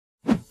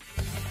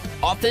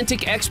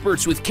Authentic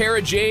Experts with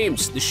Kara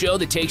James, the show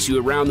that takes you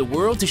around the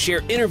world to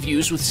share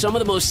interviews with some of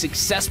the most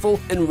successful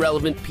and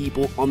relevant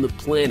people on the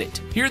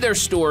planet. Hear their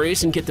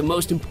stories and get the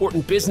most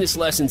important business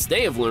lessons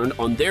they have learned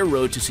on their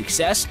road to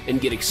success and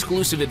get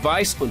exclusive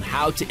advice on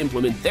how to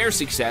implement their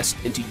success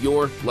into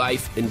your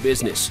life and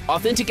business.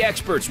 Authentic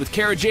Experts with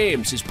Kara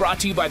James is brought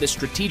to you by the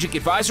Strategic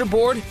Advisor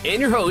Board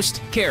and your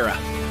host, Kara.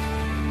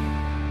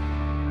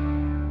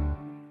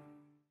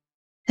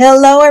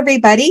 Hello,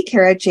 everybody.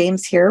 Kara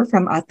James here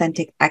from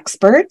Authentic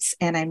Experts,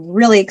 and I'm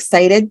really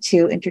excited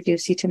to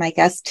introduce you to my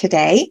guest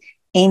today,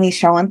 Amy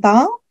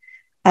Shoenthal.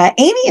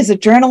 Amy is a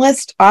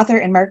journalist, author,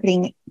 and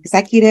marketing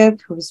executive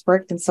who's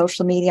worked in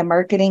social media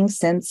marketing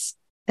since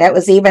that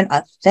was even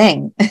a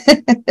thing.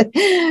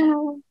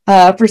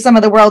 For some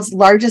of the world's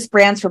largest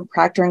brands, from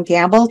Procter &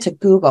 Gamble to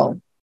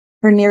Google.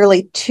 Her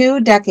nearly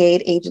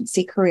 2-decade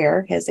agency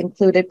career has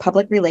included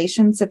public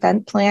relations,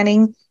 event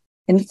planning,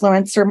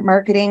 influencer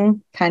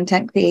marketing,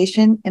 content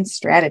creation, and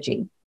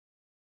strategy.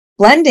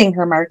 Blending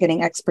her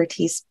marketing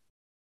expertise,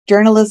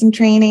 journalism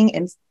training,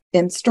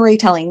 and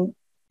storytelling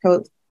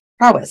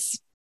prowess.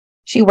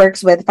 She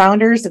works with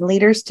founders and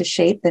leaders to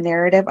shape the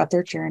narrative of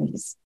their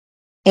journeys.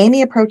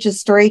 Amy approaches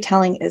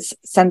storytelling as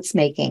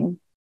sense-making.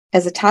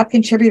 As a top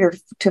contributor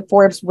to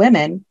Forbes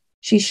Women,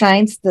 she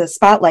shines the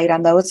spotlight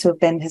on those who have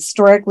been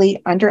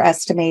historically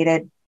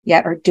underestimated,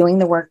 yet are doing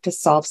the work to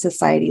solve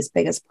society's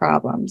biggest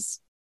problems.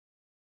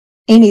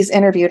 Amy's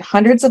interviewed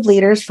hundreds of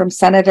leaders, from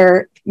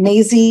Senator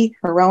Mazie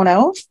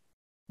Hirono,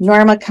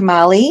 Norma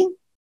Kamali,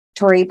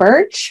 Tory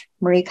Burch,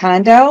 Marie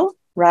Kondo,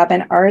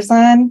 Robin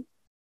Arzon,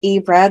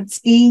 Eve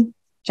Radsky,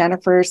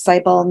 Jennifer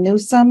Seibel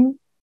Newsom,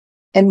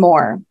 and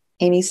more.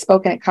 Amy's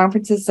spoken at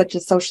conferences such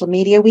as Social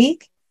Media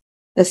Week,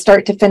 the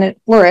Start to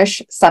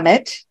Flourish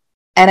Summit,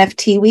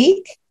 NFT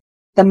Week,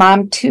 the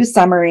Mom 2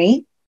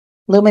 Summary,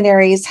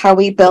 Luminaries How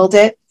We Build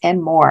It,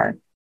 and more.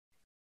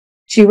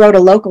 She wrote a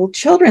local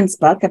children's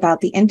book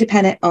about the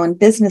independent-owned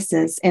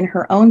businesses in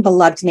her own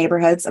beloved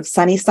neighborhoods of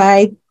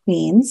Sunnyside,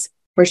 Queens,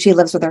 where she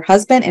lives with her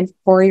husband and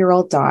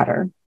 4-year-old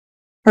daughter.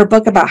 Her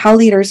book about how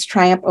leaders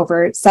triumph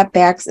over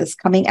setbacks is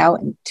coming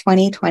out in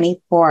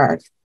 2024.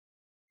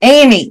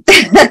 Amy,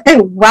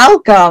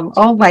 welcome.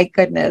 Oh my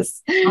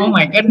goodness. Oh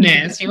my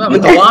goodness. You went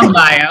with the long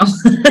bio.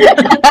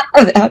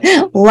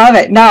 Love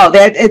it. No,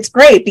 that it's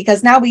great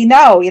because now we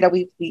know,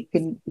 we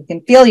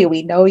can feel you.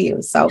 We know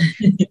you. So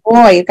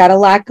boy, you've got a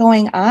lot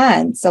going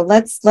on. So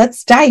let's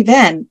dive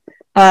in.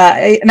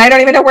 And I don't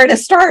even know where to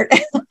start.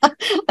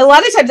 A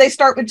lot of times I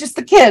start with just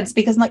the kids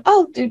because I'm like,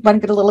 oh, dude, want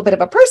to get a little bit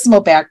of a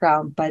personal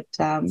background, but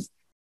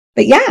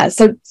yeah,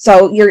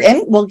 so you're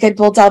in, we'll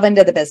delve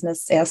into the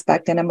business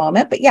aspect in a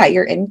moment, but yeah,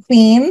 you're in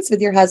Queens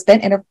with your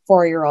husband and a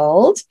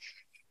 4-year-old.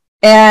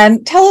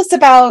 And tell us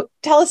about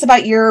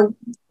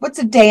what's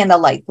a day in the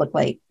life look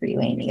like for you,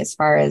 Amy, as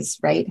far as,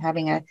 right,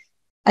 having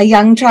a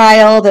young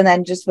child and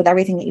then just with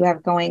everything that you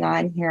have going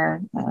on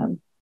here.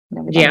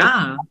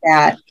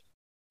 Yeah.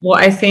 Well,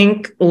 I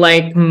think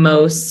like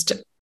most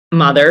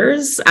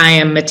mothers, I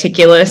am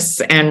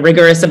meticulous and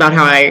rigorous about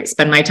how I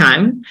spend my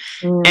time.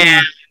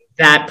 And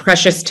that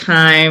precious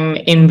time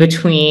in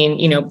between,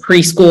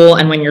 preschool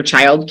and when your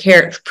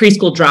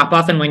preschool drop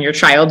off and when your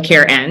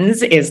childcare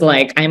ends is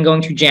like, I'm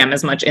going to jam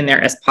as much in there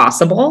as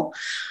possible.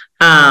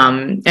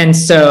 And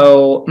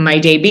so my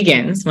day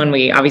begins when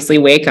we obviously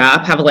wake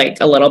up, have like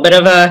a little bit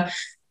of a,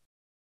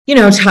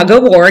 tug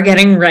of war,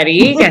 getting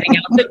ready, getting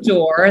out the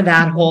door,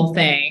 that whole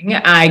thing.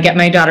 I get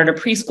my daughter to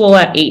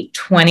preschool at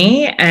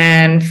 8:20.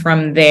 And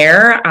from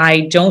there,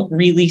 I don't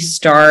really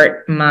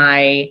start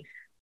my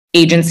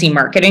agency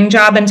marketing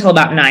job until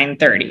about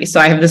 9:30. So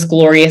I have this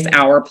glorious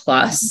hour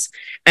plus,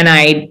 and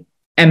I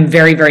am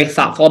very, very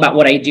thoughtful about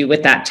what I do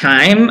with that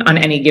time on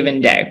any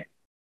given day.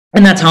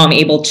 And that's how I'm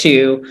able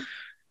to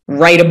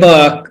write a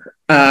book,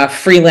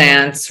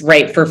 freelance,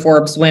 write for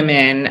Forbes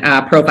Women,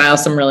 profile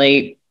some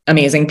really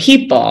amazing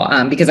people,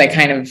 because I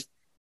kind of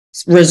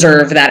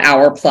reserve that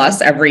hour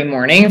plus every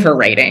morning for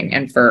writing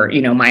and for,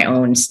 my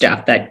own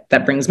stuff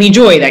that brings me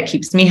joy, that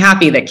keeps me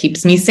happy, that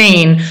keeps me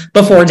sane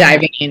before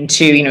diving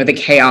into, the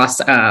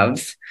chaos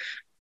of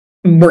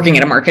working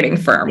at a marketing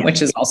firm,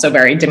 which is also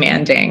very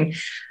demanding.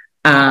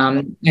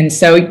 And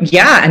so,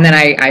 yeah. And then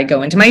I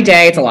go into my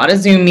day. It's a lot of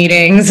Zoom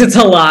meetings. It's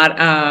a lot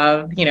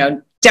of,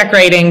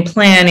 decorating,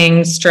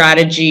 planning,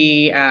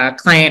 strategy,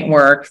 client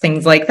work,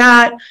 things like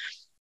that.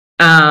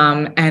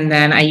 And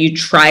then you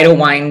try to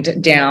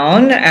wind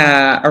down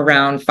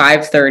around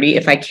 5:30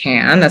 if I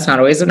can. That's not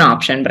always an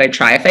option, but I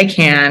try if I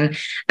can.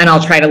 And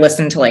I'll try to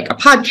listen to like a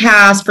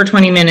podcast for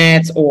 20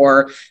 minutes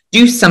or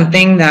do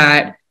something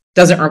that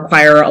doesn't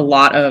require a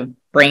lot of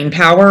brain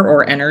power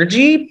or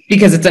energy,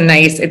 because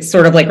it's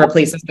sort of like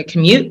replaces the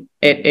commute.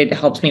 It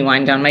helps me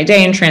wind down my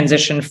day and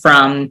transition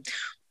from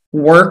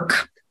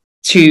work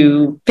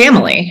to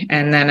family.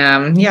 And then,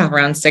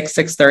 around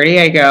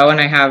 6:30, I go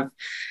and I have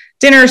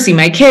dinner, see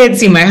my kids,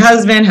 see my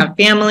husband, have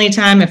family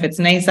time. If it's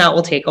nice out,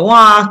 we'll take a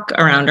walk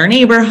around our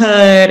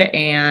neighborhood,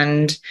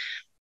 and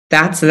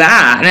that's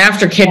that. And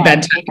after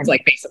bedtime, it's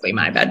like basically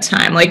my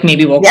bedtime. Like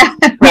maybe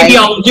maybe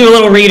I'll do a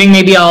little reading.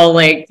 Maybe I'll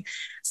like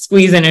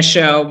squeeze in a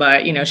show,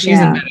 but she's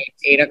in bed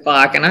at 8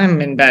 o'clock and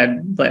I'm in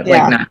bed like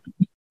 9.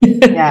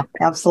 Yeah,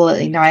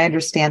 absolutely. No, I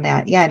understand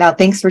that. Yeah, no,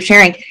 thanks for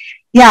sharing.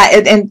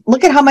 Yeah. And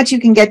look at how much you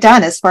can get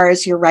done as far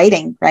as your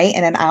writing, right?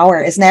 In an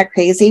hour. Isn't that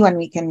crazy when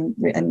we can,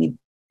 and you've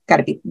got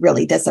to be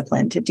really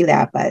disciplined to do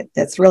that, but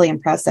that's really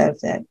impressive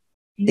that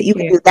you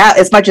can do that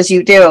as much as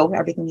you do,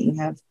 everything that you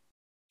have.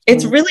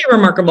 It's really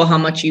remarkable how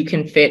much you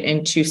can fit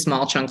into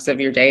small chunks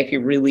of your day if you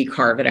really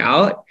carve it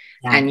out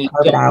and you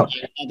don't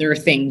let other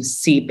things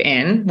seep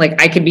in. Like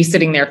I could be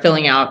sitting there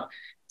filling out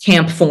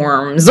camp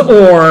forms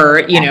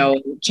or,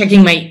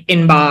 checking my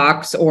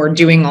inbox or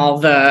doing all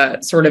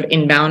the sort of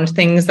inbound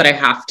things that I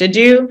have to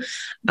do.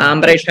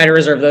 But I try to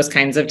reserve those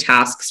kinds of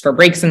tasks for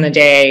breaks in the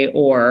day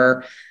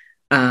or,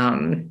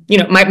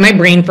 my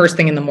brain first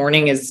thing in the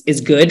morning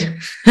is good.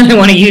 I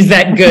want to use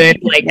that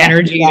good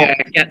energy to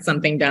get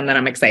something done that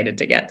I'm excited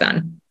to get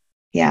done.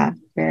 Yeah.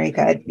 Very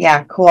good.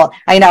 Yeah. Cool.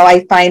 I know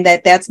I find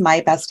that that's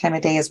my best time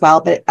of day as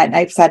well, but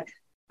I've said,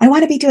 I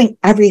want to be doing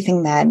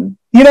everything then.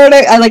 You know what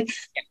I like?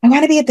 I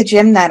want to be at the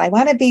gym then. I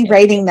want to be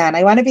writing then.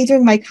 I want to be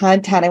doing my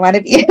content. I want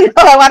to be,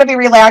 I want to be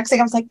relaxing.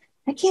 I was like,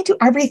 I can't do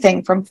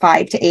everything from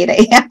 5 to 8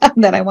 a.m.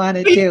 that I want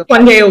to do.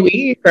 One day a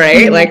week,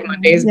 right? Like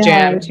Monday's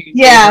gym,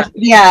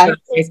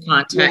 Tuesday's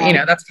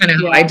content. That's kind of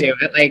how I do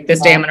it. Like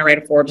this day I'm going to write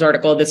a Forbes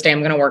article. This day I'm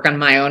going to work on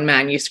my own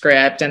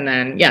manuscript. And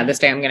then, this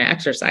day I'm going to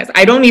exercise.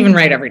 I don't even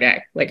write every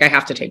day. Like I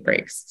have to take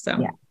breaks. So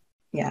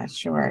yeah,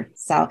 sure.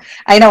 So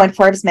I know in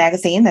Forbes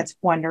magazine, that's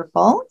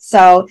wonderful.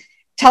 So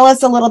tell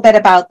us a little bit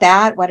about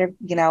that. What are,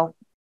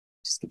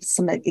 just give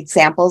some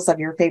examples of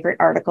your favorite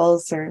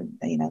articles or,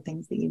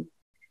 things that you.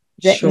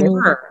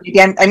 Sure.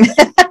 Again, am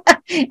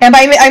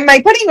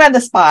I putting you on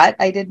the spot?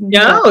 I didn't.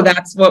 No,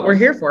 that's what we're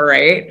here for,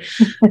 right?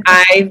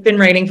 I've been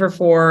writing for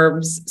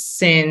Forbes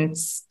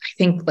since I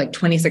think like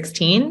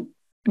 2016.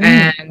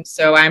 And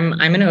so I'm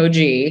an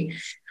OG.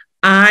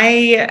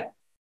 I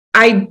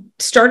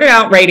started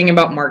out writing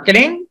about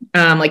marketing,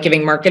 like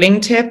giving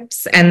marketing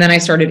tips. And then I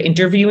started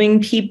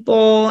interviewing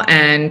people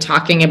and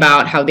talking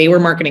about how they were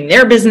marketing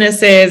their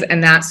businesses.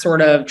 And that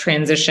sort of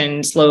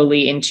transitioned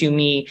slowly into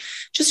me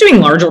just doing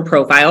larger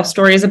profile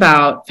stories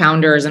about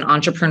founders and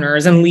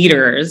entrepreneurs and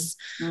leaders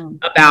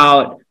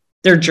about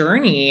their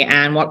journey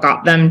and what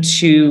got them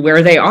to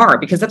where they are,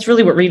 because that's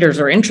really what readers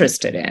are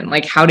interested in.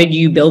 Like, how did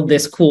you build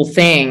this cool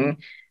thing?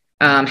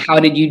 How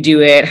did you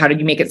do it? How did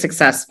you make it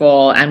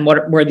successful? And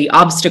what were the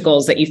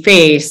obstacles that you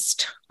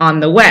faced on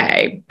the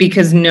way?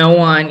 Because no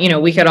one,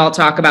 we could all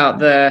talk about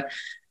the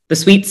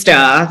sweet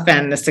stuff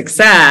and the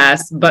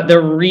success, but the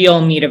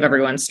real meat of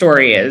everyone's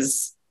story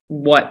is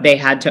what they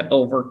had to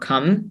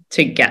overcome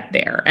to get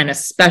there. And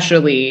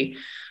especially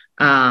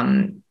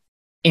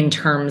in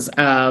terms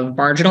of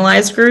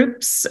marginalized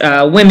groups,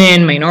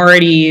 women,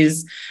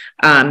 minorities,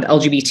 the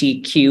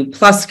LGBTQ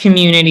plus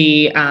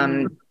community,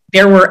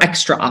 there were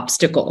extra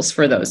obstacles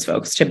for those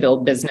folks to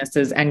build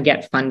businesses and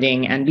get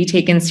funding and be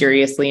taken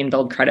seriously and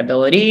build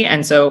credibility.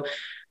 And so,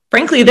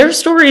 frankly, their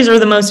stories are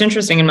the most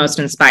interesting and most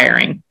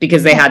inspiring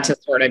because they had to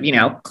sort of,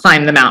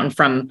 climb the mountain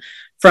from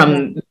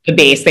the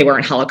base. They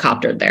weren't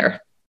helicoptered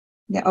there.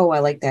 Yeah. Oh, I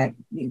like that.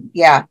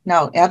 Yeah,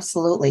 no,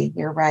 absolutely.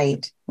 You're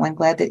right. Well, I'm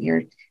glad that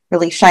you're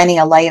really shining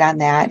a light on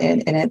that.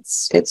 And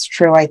it's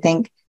true. I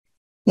think,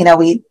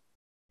 we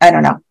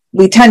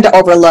tend to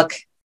overlook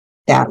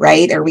that,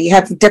 right? Or we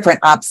have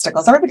different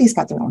obstacles. Everybody's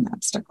got their own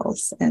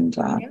obstacles and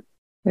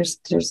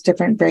there's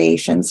different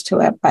variations to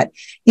it, but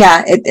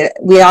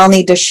we all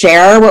need to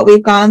share what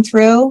we've gone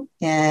through.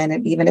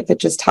 And even if it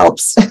just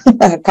helps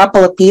a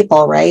couple of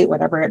people, right?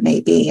 Whatever it may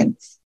be. And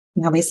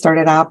how we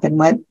started up and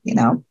what,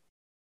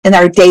 in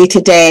our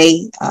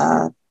day-to-day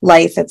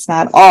life, it's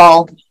not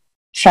all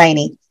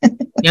shiny.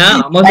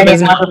 Yeah, most of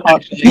it's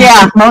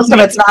not. Most of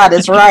it's not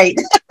is right.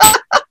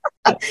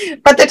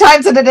 But the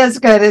times that it is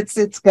good,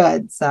 it's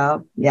good.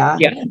 So yeah.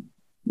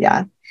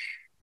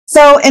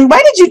 So, and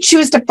why did you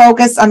choose to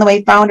focus on the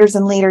way founders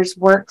and leaders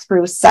work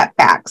through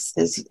setbacks?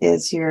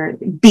 Is your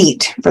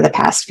beat for the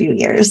past few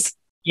years?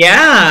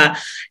 Yeah,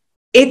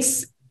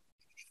 it's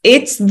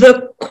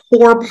the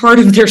core part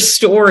of their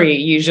story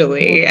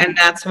usually, and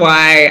that's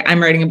why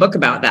I'm writing a book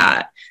about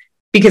that.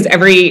 Because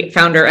every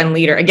founder and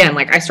leader, again,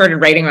 like I started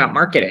writing about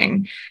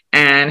marketing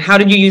and how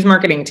did you use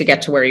marketing to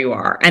get to where you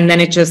are? And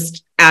then it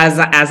just, as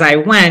I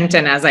went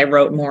and as I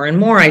wrote more and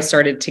more, I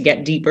started to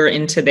get deeper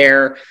into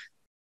their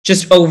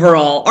just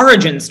overall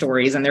origin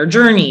stories and their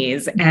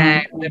journeys.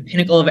 And the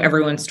pinnacle of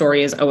everyone's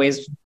story is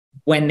always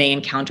when they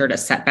encountered a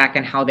setback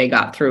and how they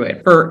got through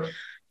it.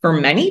 For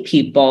many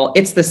people,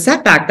 it's the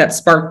setback that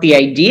sparked the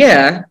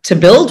idea to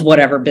build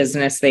whatever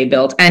business they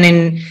built. And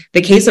in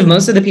the case of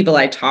most of the people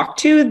I talk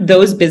to,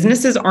 those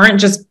businesses aren't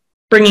just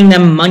bringing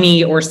them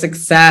money or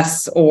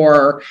success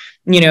or,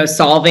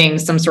 solving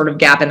some sort of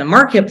gap in the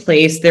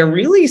marketplace. They're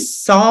really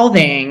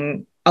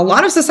solving a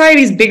lot of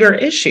society's bigger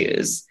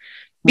issues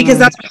because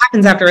that's what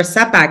happens after a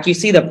setback. You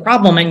see the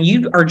problem and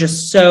you are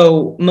just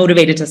so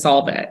motivated to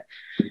solve it.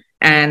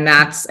 And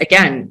that's,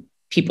 again,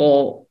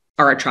 people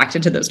are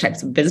attracted to those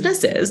types of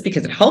businesses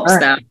because it helps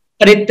them,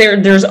 but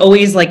there's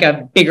always like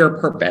a bigger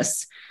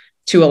purpose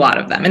to a lot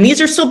of them. And these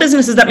are still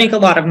businesses that make a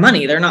lot of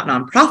money. They're not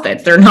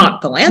nonprofits. They're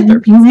not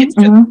philanthropies. It's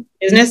just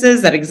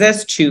businesses that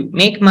exist to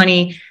make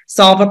money,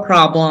 solve a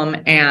problem,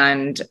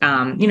 and,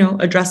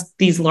 address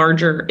these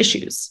larger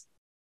issues.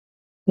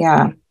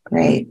 Yeah,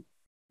 great.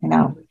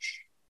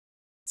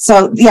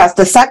 So yes,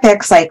 the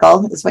Setback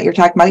Cycle is what you're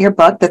talking about, your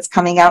book that's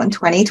coming out in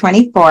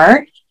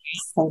 2024.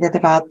 Excited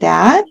about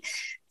that.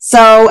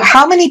 So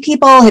how many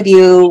people have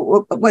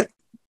you,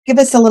 give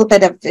us a little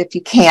bit of, if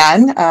you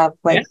can, of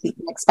what you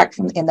can expect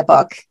from in the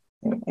book.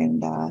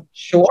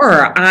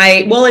 Sure.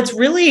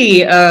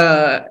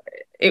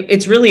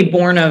 It's really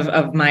born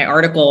of my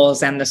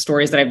articles and the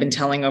stories that I've been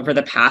telling over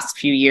the past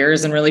few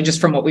years, and really just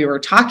from what we were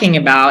talking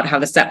about, how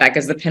the setback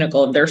is the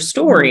pinnacle of their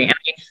story. And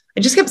I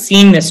just kept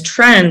seeing this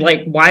trend,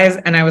 why is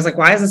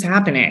this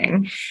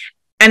happening?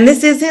 And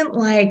this isn't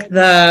like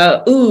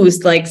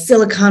like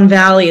Silicon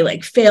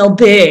Valley, fail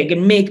big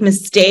and make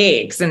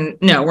mistakes. And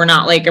no, we're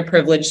not like a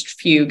privileged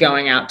few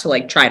going out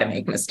to try to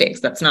make mistakes.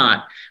 We're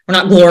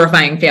not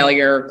glorifying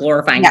failure,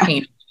 glorifying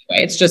pain.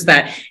 It's just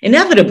that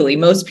inevitably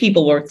most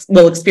people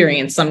will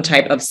experience some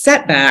type of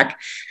setback.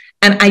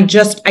 And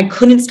I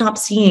couldn't stop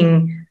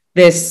seeing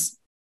this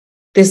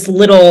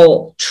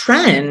little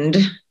trend,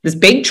 this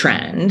big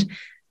trend,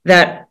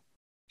 that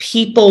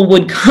people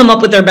would come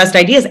up with their best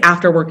ideas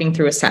after working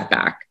through a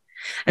setback.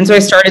 And so I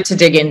started to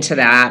dig into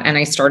that, and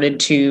I started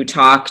to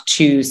talk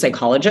to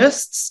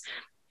psychologists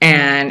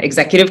and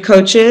executive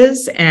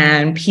coaches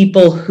and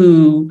people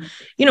who,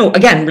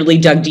 again, really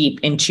dug deep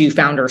into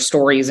founder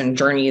stories and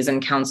journeys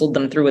and counseled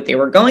them through what they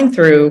were going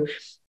through.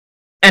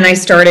 And I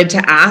started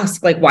to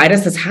ask, why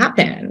does this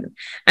happen?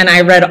 And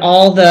I read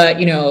all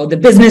the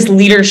business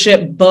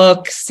leadership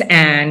books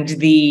and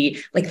the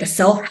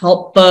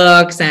self-help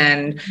books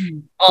and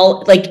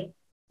all,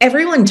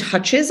 everyone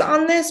touches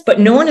on this, but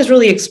no one has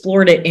really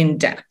explored it in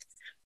depth.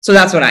 So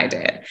that's what I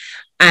did.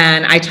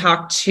 And I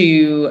talked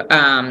to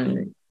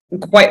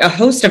quite a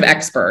host of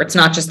experts,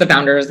 not just the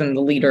founders and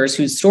the leaders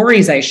whose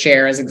stories I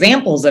share as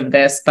examples of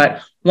this,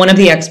 but one of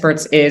the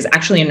experts is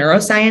actually a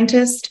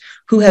neuroscientist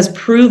who has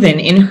proven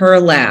in her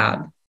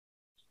lab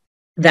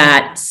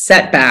that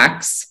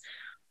setbacks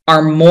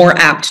are more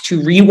apt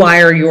to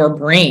rewire your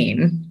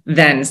brain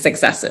than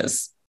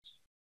successes.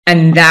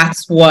 And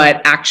that's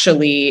what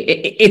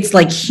it's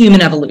like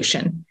human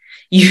evolution.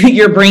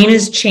 Your brain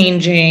is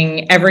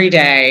changing every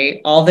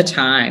day, all the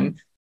time.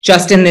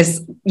 Just in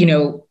this,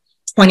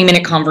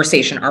 20-minute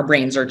conversation, our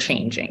brains are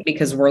changing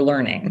because we're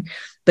learning.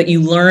 But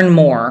you learn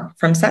more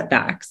from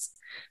setbacks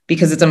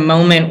because it's a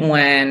moment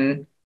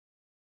when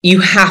you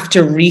have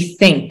to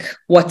rethink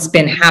what's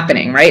been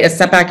happening, right? A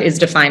setback is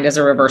defined as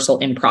a reversal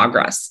in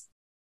progress.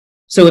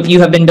 So if you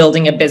have been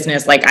building a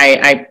business, like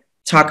I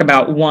talk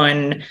about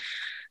one,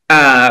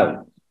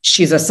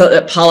 she's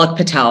Palak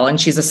Patel,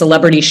 and she's a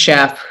celebrity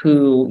chef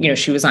who,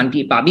 she was on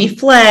Beat Bobby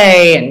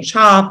Flay and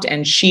Chopped,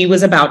 and she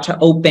was about to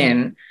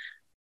open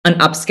an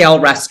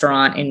upscale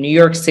restaurant in New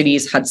York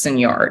City's Hudson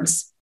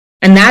Yards.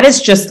 And that is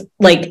just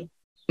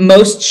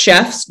most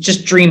chefs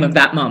just dream of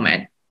that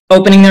moment,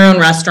 opening their own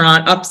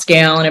restaurant,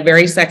 upscale in a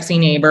very sexy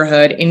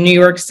neighborhood in New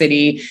York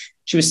City.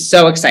 She was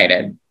so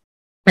excited.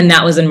 And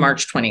that was in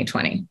March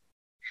 2020.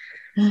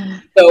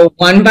 So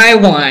one by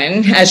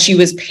one, as she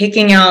was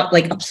picking out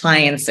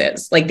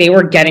appliances, they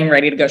were getting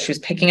ready to go, she was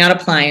picking out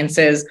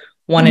appliances.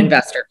 One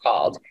investor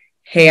called,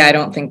 "Hey, I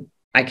don't think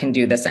I can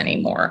do this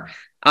anymore."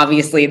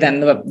 Obviously, then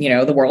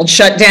the world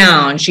shut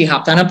down. She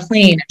hopped on a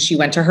plane and she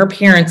went to her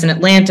parents in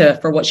Atlanta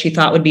for what she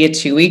thought would be a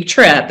 2-week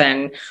trip.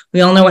 And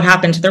we all know what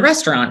happened to the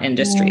restaurant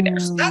industry there.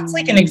 So that's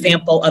an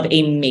example of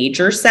a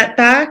major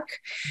setback.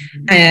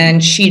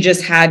 And she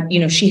just had,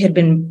 she had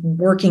been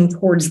working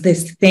towards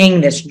this thing,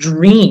 this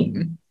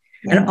dream.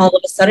 And all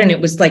of a sudden it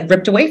was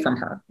ripped away from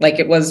her.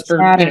 It was for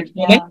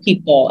many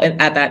people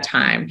at that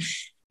time.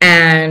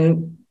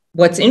 And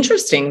what's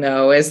interesting,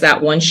 though, is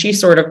that once she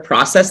sort of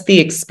processed the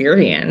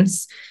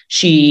experience,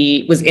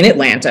 she was in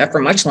Atlanta for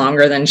much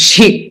longer than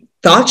she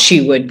thought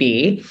she would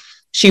be.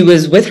 She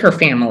was with her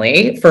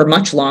family for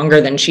much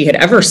longer than she had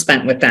ever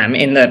spent with them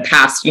in the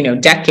past,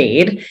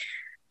 decade.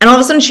 And all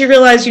of a sudden she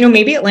realized,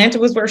 maybe Atlanta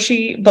was where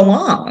she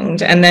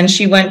belonged. And then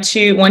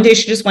one day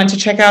she just went to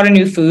check out a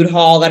new food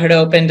hall that had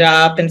opened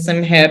up in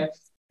some hip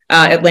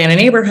Atlanta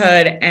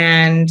neighborhood.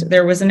 And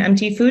there was an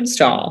empty food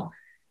stall.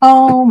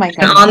 Oh my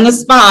God. And on the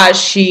spot,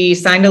 she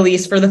signed a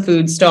lease for the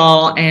food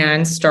stall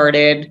and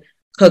started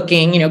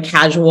cooking,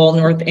 casual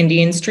North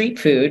Indian street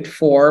food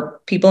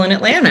for people in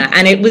Atlanta.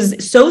 And it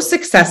was so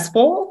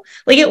successful.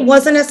 It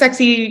wasn't a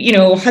sexy,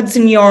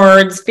 Hudson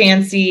Yards,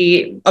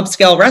 fancy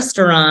upscale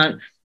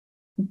restaurant,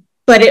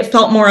 but it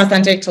felt more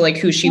authentic to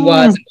who she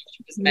was. And what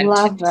she was meant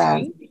love to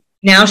that. do.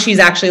 Now she's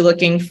actually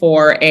looking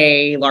for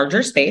a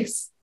larger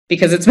space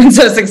because it's been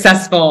so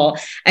successful.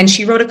 And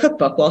she wrote a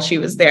cookbook while she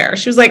was there.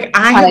 She was like,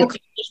 I have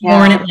accomplished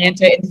more in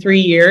Atlanta in 3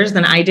 years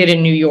than I did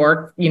in New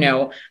York,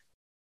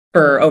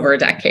 for over a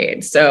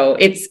decade. So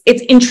it's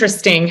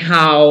interesting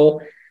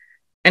how,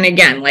 and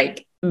again,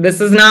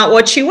 this is not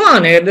what she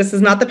wanted. This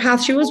is not the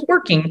path she was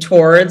working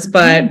towards,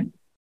 but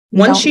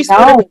Once she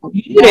sort of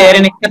muted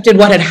and accepted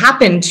what had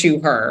happened to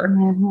her,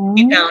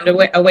 she found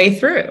a way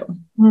through.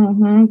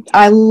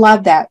 I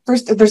love that.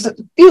 First, there's a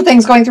few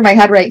things going through my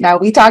head right now.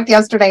 We talked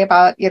yesterday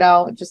about,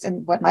 just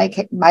in what my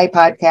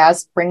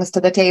podcast brings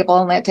to the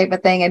table and that type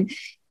of thing.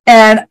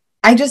 And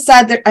I just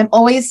said that I'm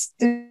always,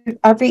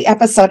 every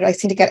episode, I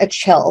seem to get a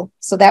chill.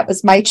 So that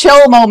was my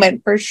chill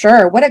moment for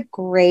sure. What a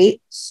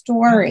great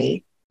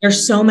story.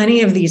 There's so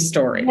many of these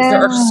stories. Yeah.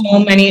 There are so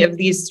many of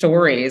these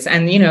stories.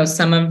 And,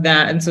 some of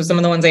that. And so some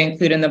of the ones I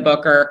include in the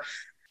book are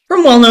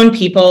from well-known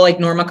people like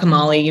Norma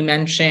Kamali, you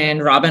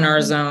mentioned, Robin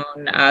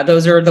Arzon.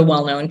 Those are the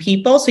well-known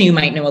people. So you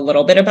might know a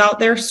little bit about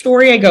their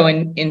story. I go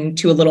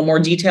into a little more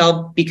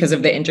detail because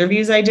of the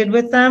interviews I did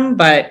with them.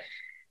 But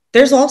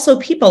there's also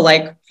people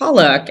like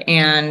Pollock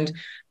and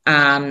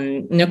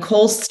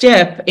Nicole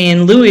Stipp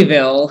in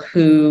Louisville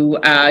who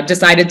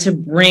decided to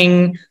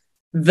bring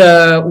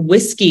the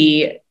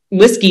whiskey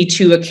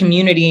to a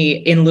community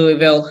in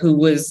Louisville who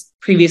was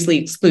previously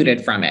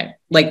excluded from it,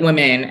 like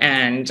women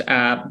and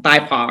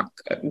BIPOC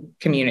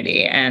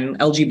community and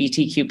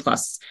LGBTQ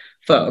plus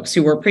folks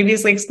who were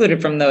previously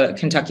excluded from the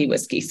Kentucky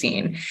whiskey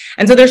scene.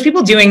 And so there's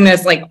people doing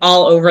this like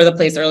all over the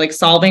place. They're like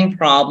solving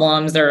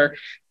problems. They're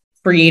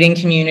creating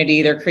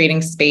community. They're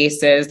creating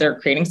spaces. They're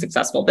creating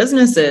successful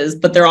businesses,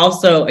 but they're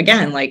also,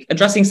 again, like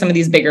addressing some of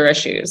these bigger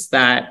issues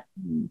that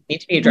need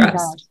to be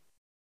addressed.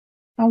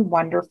 Oh,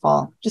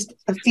 wonderful. Just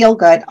feel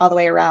good all the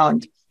way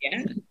around.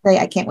 Yeah.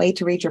 I can't wait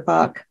to read your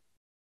book.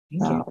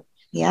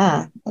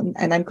 Yeah.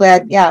 And I'm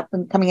glad,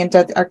 I'm coming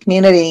into our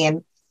community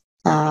and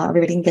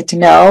everybody can get to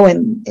know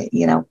and,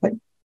 what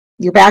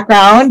your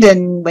background,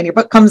 and when your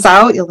book comes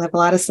out, you'll have a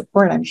lot of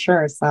support, I'm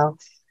sure. So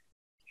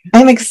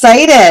I'm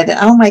excited.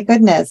 Oh my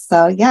goodness.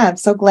 So I'm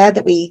so glad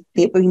that we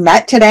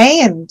met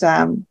today. And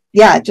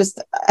just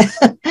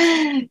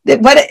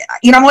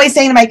I'm always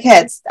saying to my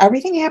kids,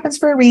 everything happens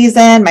for a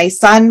reason. My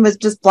son was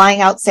just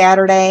flying out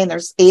Saturday, and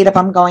there's 8 of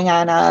them going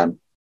on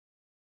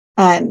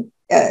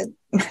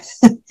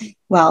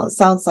well, it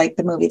sounds like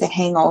the movie The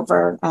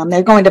Hangover.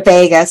 They're going to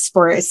Vegas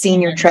for a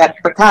senior trip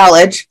for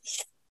college.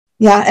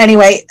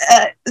 Anyway,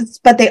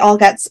 but they all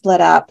got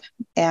split up,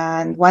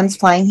 and one's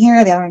flying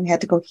here, the other one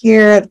had to go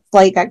here, the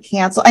flight got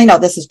canceled. I know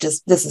this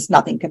is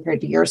nothing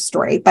compared to your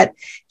story, but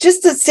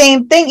just the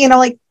same thing, you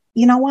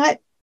know what?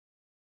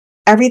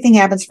 Everything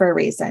happens for a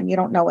reason. You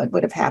don't know what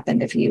would have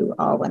happened if you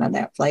all went on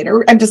that flight.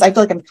 Or I feel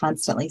like I'm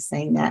constantly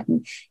saying that.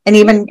 And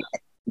even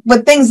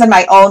with things in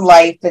my own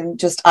life and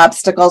just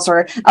obstacles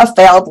or a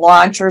failed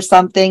launch or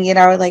something,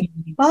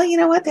 well, you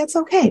know what? That's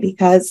okay,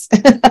 because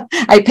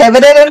I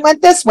pivoted and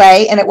went this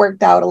way and it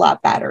worked out a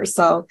lot better.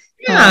 So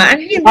all have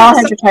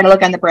to try to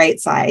look on the bright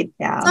side.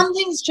 Yeah. Some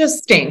things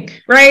just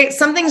stink, right?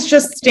 Some things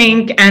just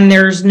stink, and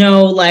there's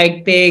no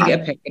like big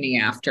epiphany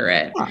after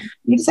it. Yeah.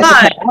 You just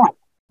have to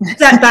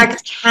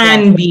setbacks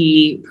can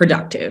be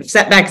productive.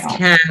 Setbacks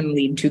can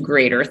lead to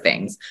greater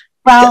things.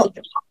 Well,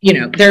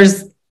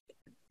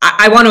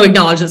 I want to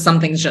acknowledge that some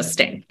things just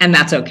stink, and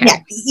that's okay.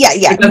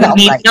 Yeah.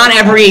 Not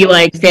every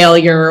like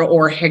failure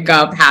or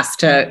hiccup has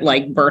to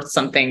like birth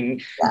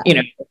something,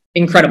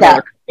 incredible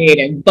or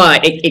creative,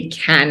 but it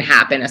can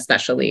happen,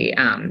 especially,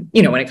 when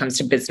it comes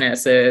to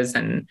businesses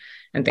and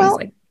things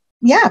like that.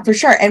 Yeah, for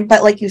sure.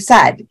 But like you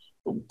said,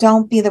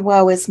 don't be the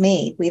woe is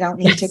me. We don't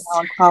need to go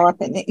and crawl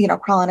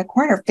in a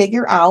corner,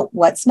 figure out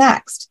what's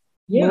next.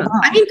 Yeah.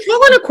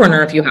 Crawl in a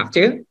corner if you have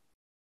to.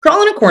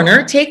 Crawl in a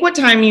corner, take what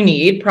time you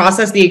need,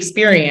 process the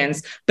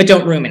experience, but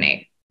don't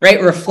ruminate,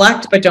 right?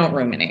 Reflect, but don't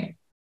ruminate.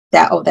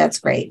 That's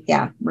great.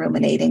 Yeah.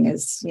 Ruminating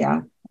is,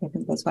 I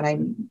think that's what I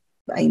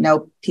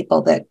know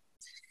people that,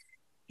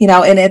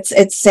 and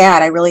it's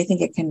sad. I really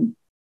think it can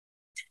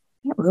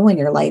not ruin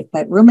your life,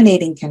 but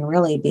ruminating can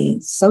really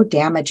be so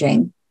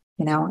damaging.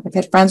 I've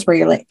had friends where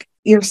you're like,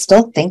 you're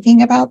still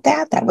thinking about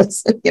that. That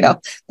was,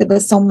 it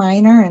was so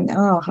minor, and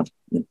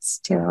it's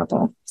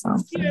terrible. So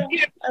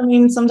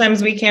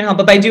sometimes we can't help,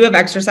 but I do have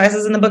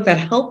exercises in the book that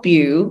help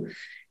you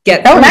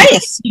get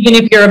nice. Even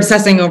if you're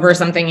obsessing over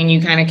something and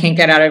you kind of can't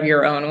get out of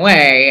your own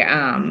way.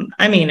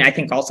 I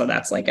think also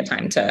that's like a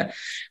time to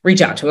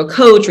reach out to a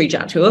coach, reach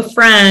out to a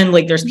friend.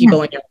 Like there's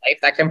people in your life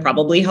that can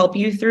probably help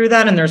you through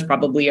that. And there's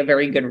probably a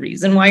very good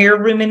reason why you're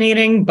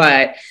ruminating,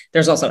 but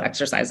there's also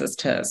exercises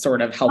to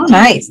sort of help.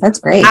 Nice. That's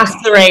great.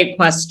 Ask the right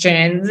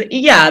questions.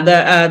 Yeah.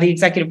 The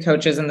executive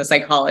coaches and the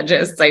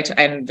psychologists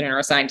and the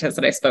neuroscientists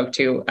that I spoke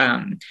to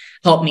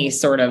helped me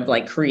sort of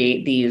like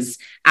create these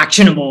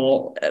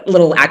actionable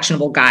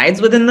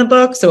guides within the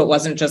book. So it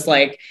wasn't just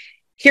like,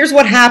 here's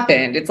what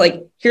happened. It's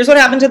like, here's what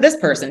happened to this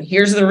person.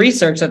 Here's the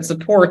research that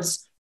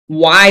supports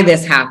why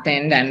this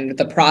happened and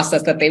the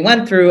process that they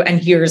went through.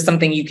 And here's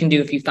something you can do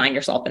if you find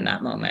yourself in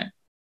that moment.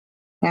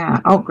 Yeah.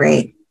 Oh,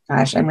 great.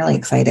 Gosh, I'm really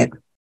excited.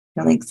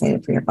 Really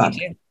excited for your book.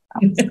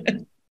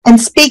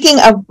 And speaking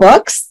of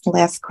books, the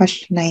last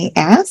question I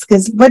ask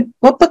is what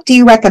book do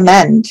you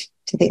recommend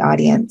to the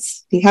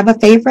audience? Do you have a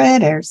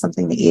favorite or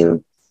something that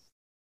you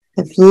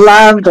have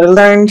loved or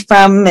learned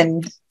from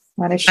and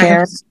Want to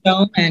share?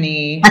 So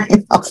many.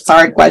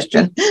 Sorry,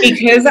 question.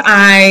 Because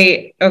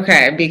I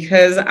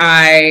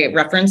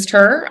referenced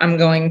her, I'm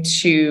going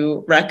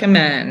to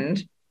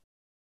recommend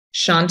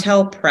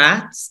Shoenthal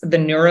Pratt's The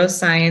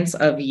Neuroscience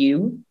of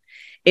You.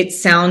 It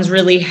sounds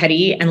really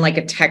heady and like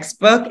a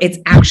textbook. It's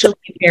actually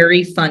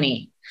very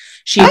funny.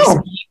 She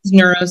explains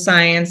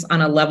neuroscience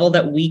on a level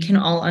that we can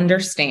all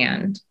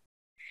understand.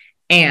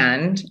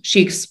 And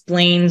she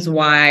explains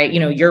why,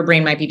 your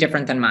brain might be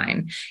different than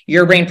mine.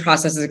 Your brain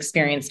processes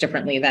experience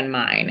differently than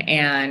mine.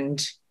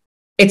 And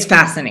it's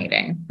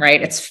fascinating, right?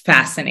 It's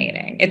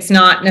fascinating. It's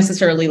not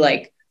necessarily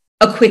like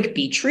a quick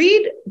beach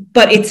read,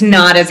 but it's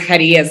not as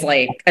heady as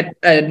like a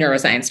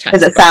neuroscience textbook.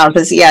 As it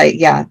sounds,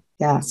 yeah.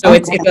 So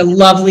it's a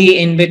lovely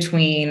in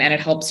between, and it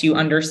helps you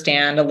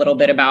understand a little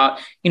bit about,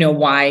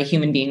 why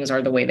human beings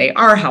are the way they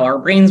are, how our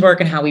brains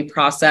work, and how we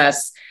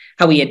process,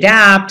 how we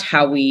adapt,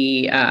 how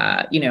we,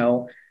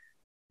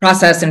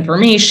 process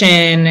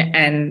information,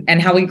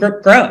 and how we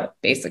grow,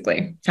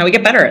 basically, how we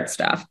get better at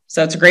stuff.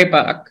 So it's a great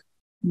book.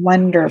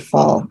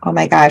 Wonderful. Oh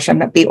my gosh, I'm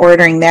going to be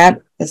ordering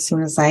that as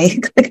soon as I do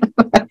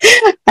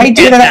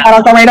that.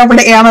 I'll go right over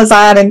to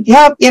Amazon, and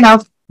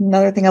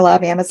another thing I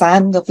love,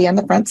 Amazon. They'll be on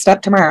the front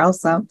step tomorrow.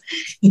 So,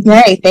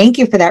 yay. Thank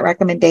you for that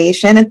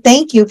recommendation. And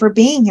thank you for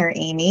being here,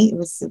 Amy. It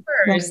was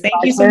Thank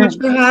you so much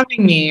for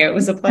having me. It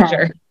was a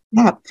pleasure.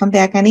 Yeah. Come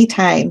back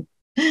anytime.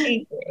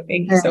 Thank you.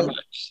 Thank you so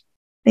much.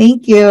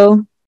 Thank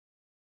you.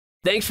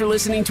 Thanks for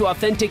listening to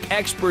Authentic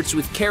Experts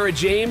with Kara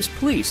James.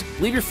 Please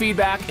leave your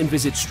feedback and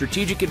visit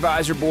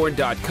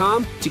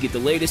strategicadvisorboard.com to get the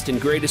latest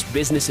and greatest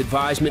business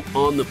advisement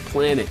on the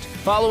planet.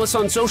 Follow us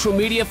on social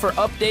media for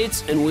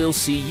updates, and we'll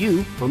see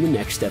you on the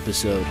next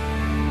episode.